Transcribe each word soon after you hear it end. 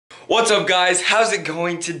What's up, guys? How's it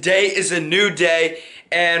going? Today is a new day,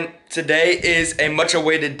 and today is a much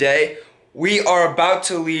awaited day. We are about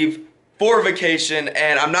to leave for vacation,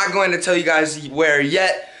 and I'm not going to tell you guys where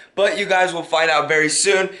yet, but you guys will find out very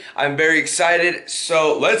soon. I'm very excited,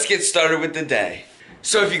 so let's get started with the day.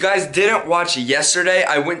 So if you guys didn't watch yesterday,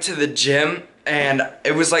 I went to the gym, and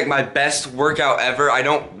it was like my best workout ever. I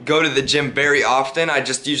don't go to the gym very often. I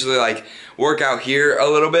just usually like work out here a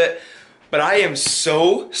little bit. But I am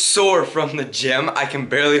so sore from the gym, I can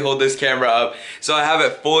barely hold this camera up. So I have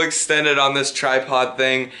it full extended on this tripod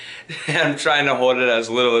thing, and I'm trying to hold it as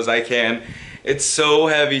little as I can. It's so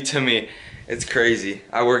heavy to me. It's crazy.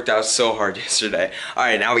 I worked out so hard yesterday. All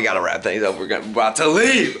right, now we gotta wrap things up. We're about to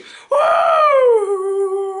leave. Woo!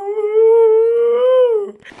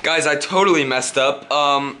 Guys, I totally messed up.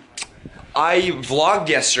 I vlogged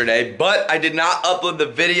yesterday, but I did not upload the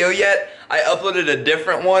video yet. I uploaded a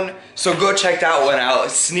different one, so go check that one out.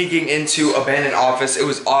 Sneaking into Abandoned Office. It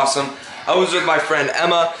was awesome. I was with my friend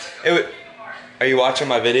Emma. Are you watching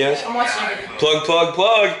my videos? I'm watching your video.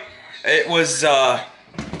 Plug. It was a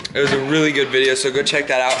really good video, so go check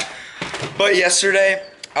that out. But yesterday,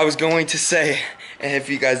 I was going to say, and if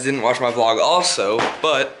you guys didn't watch my vlog also,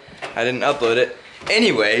 but I didn't upload it.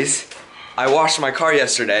 Anyways, I washed my car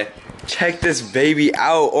yesterday. Check this baby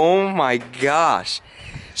out. Oh my gosh.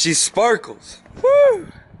 She sparkles. Woo!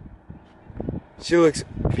 She looks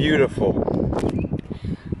beautiful.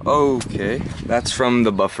 Okay, that's from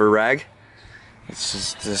the buffer rag. It's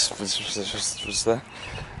just this.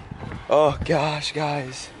 Oh gosh,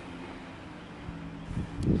 guys.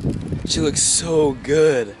 She looks so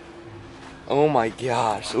good. Oh my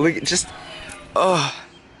gosh. Look,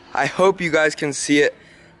 I hope you guys can see it.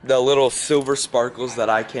 The little silver sparkles that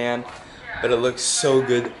I can. But it looks so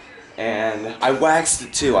good. And I waxed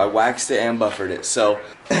it too. I waxed it and buffered it. So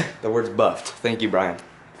the word's buffed. Thank you, Brian.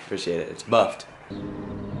 Appreciate it. It's buffed.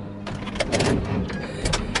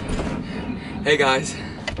 Hey guys.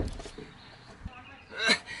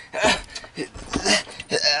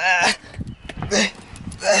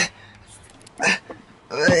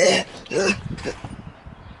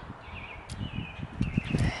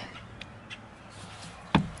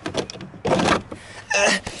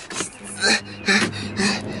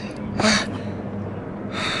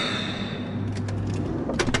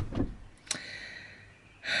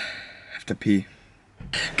 To pee.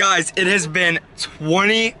 Guys, it has been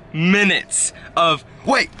 20 minutes of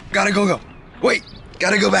wait, gotta go. Wait,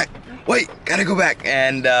 gotta go back. Wait, gotta go back.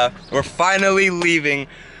 And we're finally leaving.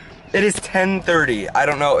 It is 10:30. I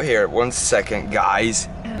don't know. Here, 1 second, guys.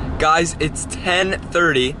 Guys, it's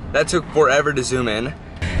 10:30. That took forever to zoom in.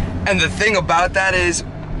 And the thing about that is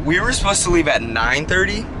we were supposed to leave at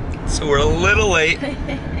 9:30, so we're a little late.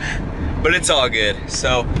 But it's all good.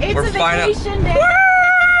 So we're vacation day.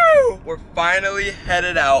 We're finally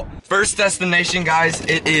headed out. First destination, guys,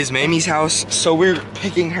 it is Mamie's house. So we're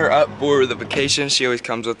picking her up for the vacation. She always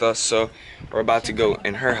comes with us, so we're about to go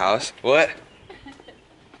in her house. What?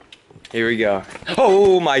 Here we go.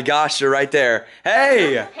 Oh my gosh, you're right there.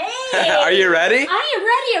 Hey! Hey! Are you ready? I am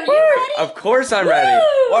ready. Are you ready? Of course I'm ready.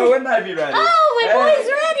 Why wouldn't I be ready? Oh, my boy's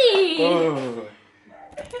ready.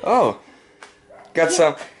 Oh.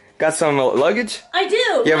 Got some luggage? I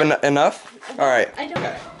do. You have enough? All right. I don't.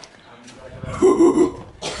 Okay.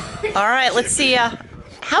 All right, let's see.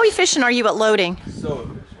 How efficient are you at loading? So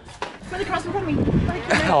Further across in front of me.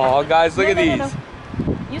 oh, guys, look at these. No.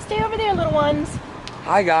 You stay over there, little ones.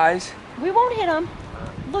 Hi, guys. We won't hit them.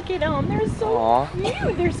 Look at them. They're so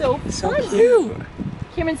cute. They're so fun. So cute.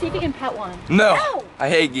 Cameron, see if you can pet one. No. Ow. I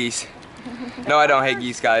hate geese. No, I don't hate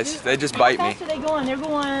geese, guys. They just bite me. How fast are they going? They're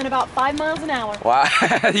going about 5 miles an hour. Wow.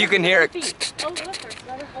 You can hear it. Oh, let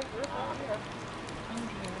her.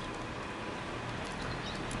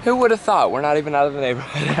 Who would have thought? We're not even out of the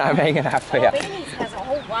neighborhood and I'm hanging halfway up. Bailey's has a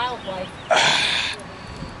whole wildlife.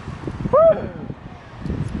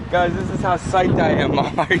 Guys, this is how psyched I am,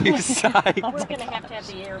 Mom. Are you psyched? We're going to have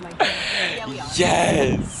the air, my friend. Yeah, we are.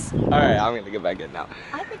 Yes! Alright, I'm going to get back in now.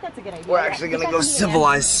 I think that's a good idea. We're actually going to go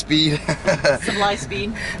civilized speed. Civilized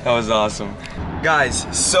speed. That was awesome. Guys,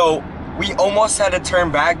 so we almost had to turn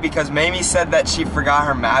back because Mamie said that she forgot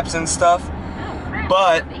her maps and stuff. Oh, crap.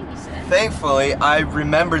 But thankfully, I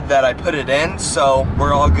remembered that I put it in, so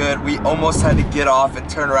we're all good. We almost had to get off and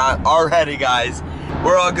turn around already, guys.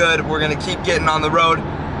 We're all good. We're gonna keep getting on the road.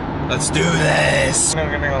 Let's do this.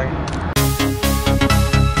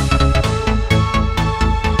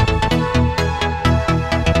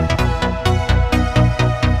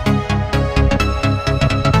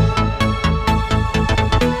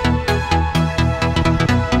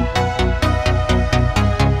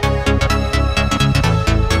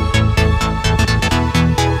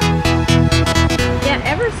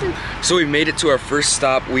 So we made it to our first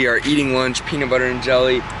stop. We are eating lunch, peanut butter and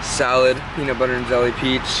jelly, salad, peanut butter and jelly,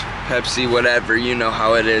 peach, Pepsi, whatever, you know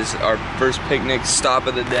how it is. Our first picnic stop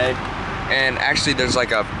of the day. And actually there's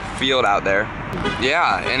like a field out there.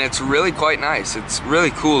 Yeah, and it's really quite nice. It's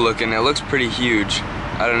really cool looking. It looks pretty huge.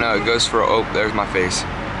 I don't know, it goes for, oh, there's my face.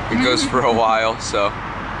 It goes for a while, so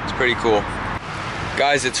it's pretty cool.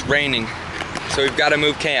 Guys, it's raining, so we've got to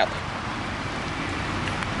move camp.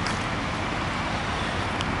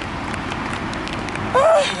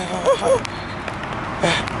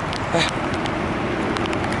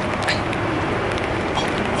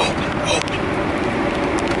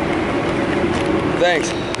 Thanks.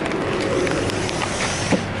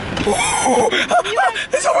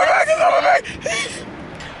 It's on my back, it's on my back.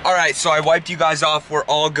 All right, so I wiped you guys off. We're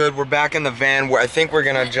all good. We're back in the van where I think we're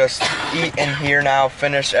gonna just eat in here now,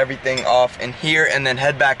 finish everything off in here, and then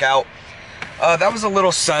head back out. That was a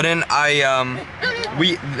little sudden.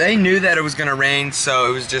 They knew that it was gonna rain, so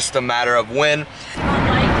it was just a matter of when.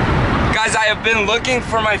 Guys, I have been looking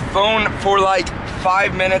for my phone for like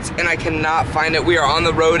 5 minutes and I cannot find it. We are on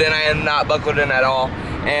the road and I am not buckled in at all.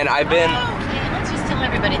 And I've been... Oh, okay, let's just tell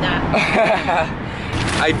everybody that.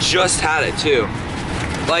 I just had it too.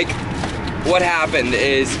 Like, what happened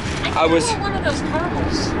is I was one of those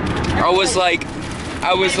caramels. I was like,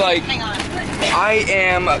 Hang on. I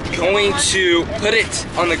am going to put it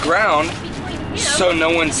on the ground so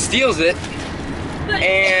no one steals it,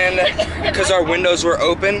 and because our windows were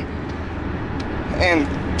open, and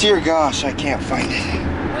dear gosh, I can't find it.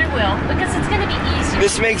 We will, because it's going to be easier.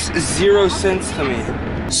 This makes 0 sense to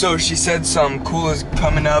me. So she said something cool is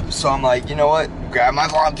coming up, so I'm like, you know what, grab my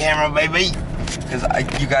vlog camera, baby, because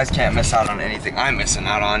you guys can't miss out on anything I'm missing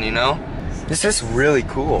out on, you know? This is really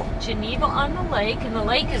cool. Geneva on the lake, and the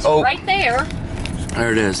lake is Oh. right there.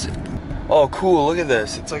 There it is. Oh, cool, look at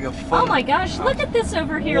this. It's like a fun... Oh my gosh, look at this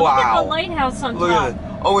over here. Wow. Look at the lighthouse on Look top. at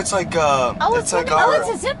it. Oh, it's like it's like our it's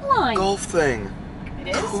a zip line. golf thing. It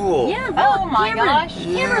is? Cool. Yeah, look, Oh my Cameron, gosh.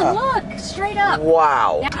 Cameron, look, straight up.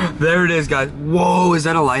 Wow. There it is, guys. Whoa, is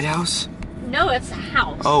that a lighthouse? No, it's a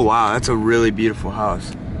house. Oh, wow, that's a really beautiful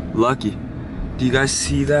house. Lucky. Do you guys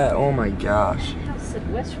see that? Oh my gosh. House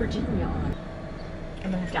in West Virginia.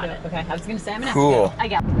 I'm gonna have to Got go. it. Okay, I was gonna say I'm gonna Cool. have to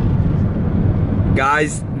go. I got it.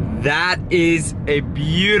 Guys, that is a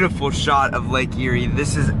beautiful shot of Lake Erie.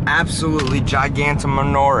 This is absolutely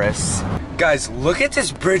gigantomanoris. Guys, look at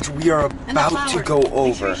this bridge we are And the about to flowers. go Make sure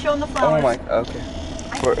over. you show 'em the Oh flowers. my, okay.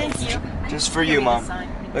 Thank you. Just for Give you, me the Mom. sign.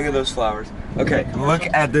 Look at those flowers. Okay, look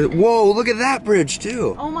at the, whoa, look at that bridge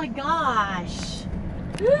too. Oh my gosh.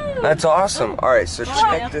 That's awesome. All right, so Oh,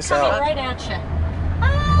 check this Coming out. right at you.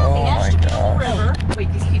 Oh The my Ashtabula gosh. River.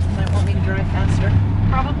 Wait, these people might want me to drive faster.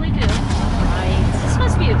 Probably do. Right. This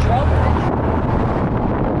must be a drawbridge.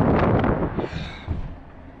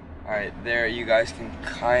 All right, there you guys can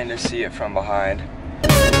kind of see it from behind.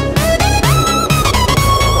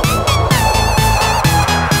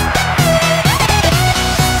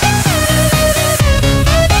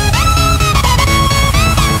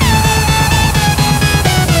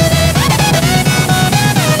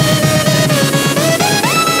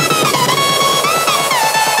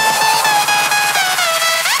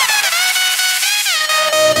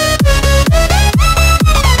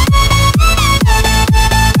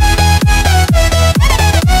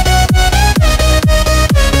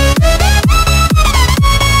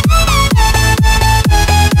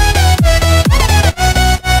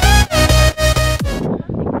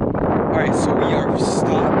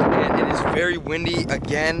 Windy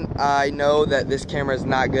again. I know that this camera is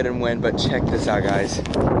not good in wind, but check this out, guys.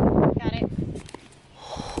 Got it.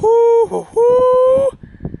 Woo, hoo, hoo.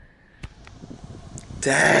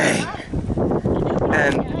 Dang.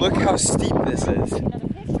 And look how steep this is.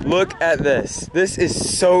 Look at this. This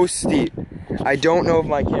is so steep. I don't know if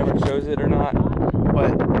my camera shows it or not,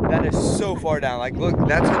 but that is so far down. Like, look,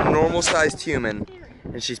 that's a normal sized human,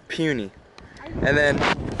 and she's puny. And then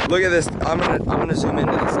look at this. I'm gonna zoom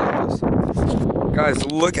into this lighthouse. Guys,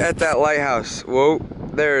 look at that lighthouse. Whoa,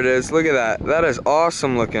 there it is. Look at that. That is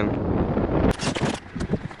awesome looking.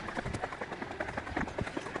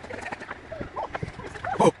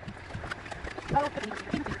 Oh.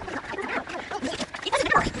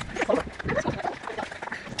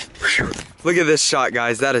 Look at this shot,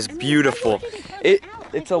 guys. That is beautiful.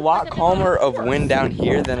 It's a lot calmer of wind down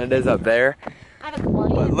here than it is up there.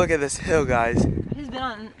 But look at this hill, guys. He's been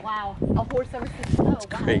on, wow, a horse ever since. Oh, It's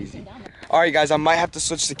crazy. Alright guys, I might have to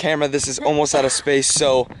switch the camera. This is almost out of space,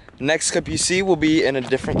 so next clip you see will be in a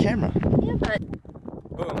different camera. Yeah, but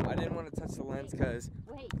Boom, I didn't want to touch the lens because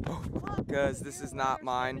wait. this is not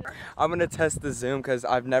mine. I'm going to test the zoom because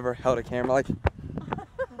I've never held a camera like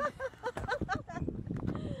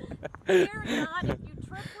Dare not. If you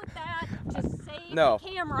trip with that, just save No. the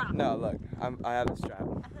camera. No, look, I have a strap.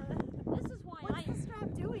 This is why What's the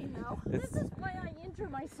strap doing though? This is why I injure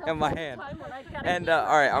myself in my all the hand. time when I've got a And camera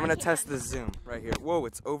all right, in I'm my gonna test hand. the zoom right here. Whoa,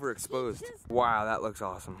 it's overexposed. Wow, that looks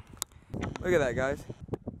awesome. Look at that, guys.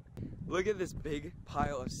 Look at this big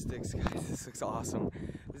pile of sticks, guys. This looks awesome.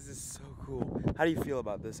 This is so cool. How do you feel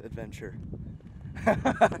about this adventure?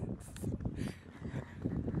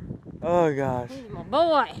 Oh gosh. Hey, my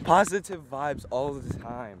boy. Positive vibes all the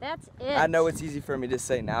time. That's it. I know it's easy for me to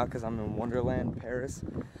say now because I'm in Wonderland, Paris.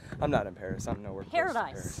 I'm not in Paris. I'm nowhere close to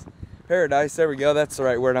Paradise. Paris. Paradise. There we go. That's the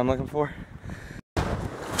right word I'm looking for.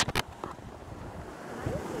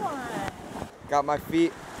 Got my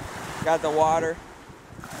feet. Got the water.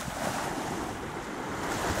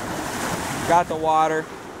 Got the water.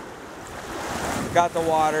 Got the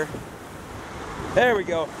water. There we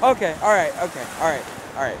go. Okay. All right. Okay. All right.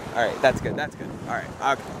 All right. All right. That's good. That's good. All right.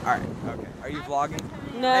 Okay. All right. Okay. Are you vlogging?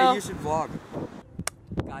 No. Hey, you should vlog.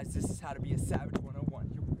 Guys, this is how to be a savage 101.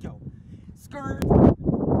 Here we go. Skirt.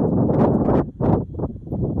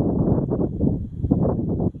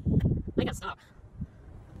 I gotta stop.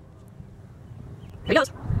 Here he goes.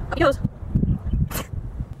 Up he goes.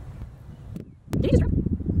 Did he just trip?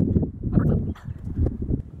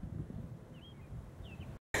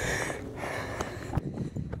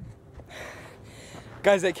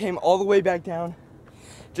 Guys, I came all the way back down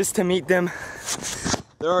just to meet them.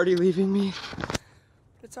 They're already leaving me.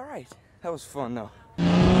 It's all right. That was fun, though.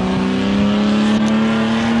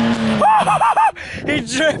 He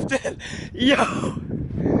drifted. Yo,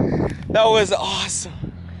 that was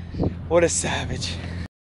awesome. What a savage.